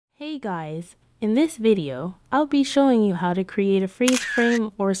Hey guys, in this video, I'll be showing you how to create a freeze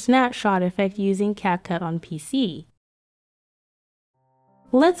frame or snapshot effect using CapCut on PC.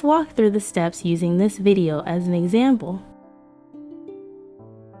 Let's walk through the steps using this video as an example.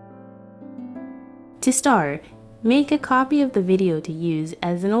 To start, make a copy of the video to use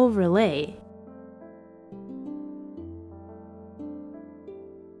as an overlay.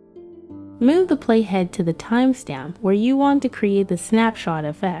 Move the playhead to the timestamp where you want to create the snapshot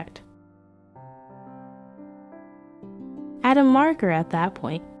effect. Add a marker at that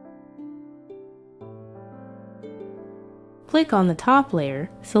point. Click on the top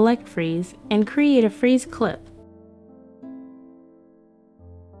layer, select Freeze, and create a freeze clip.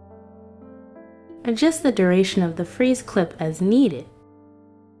 Adjust the duration of the freeze clip as needed.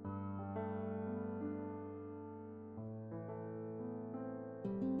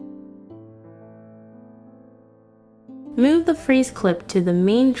 Move the freeze clip to the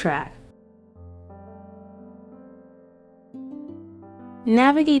main track.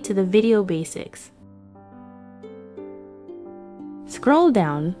 Navigate to the video basics. Scroll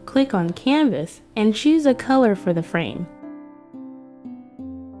down, click on Canvas, and choose a color for the frame.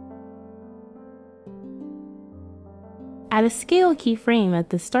 Add a scale keyframe at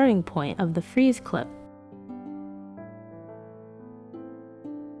the starting point of the freeze clip.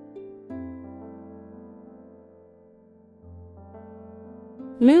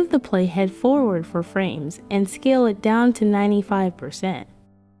 Move the playhead forward for frames and scale it down to 95%.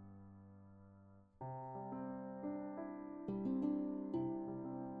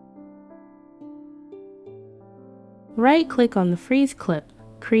 Right-click on the freeze clip,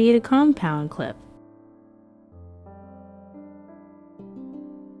 create a compound clip.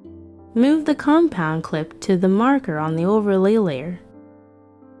 Move the compound clip to the marker on the overlay layer.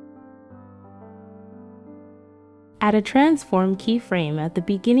 Add a transform keyframe at the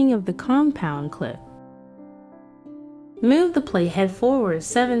beginning of the compound clip. Move the playhead forward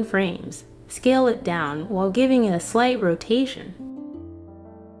 7 frames. Scale it down while giving it a slight rotation.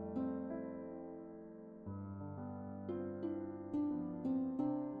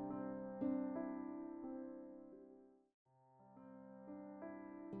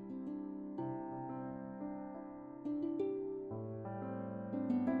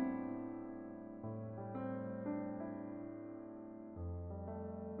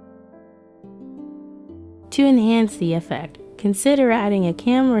 To enhance the effect, consider adding a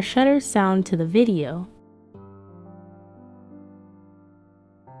camera shutter sound to the video.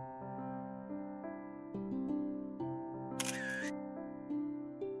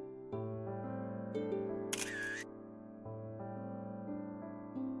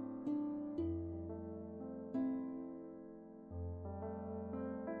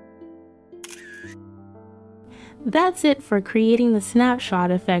 That's it for creating the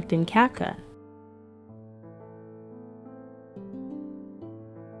snapshot effect in CapCut.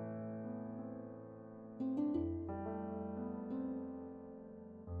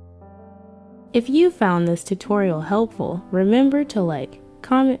 If you found this tutorial helpful, remember to like,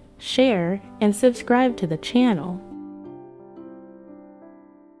 comment, share, and subscribe to the channel.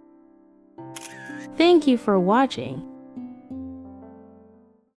 Thank you for watching.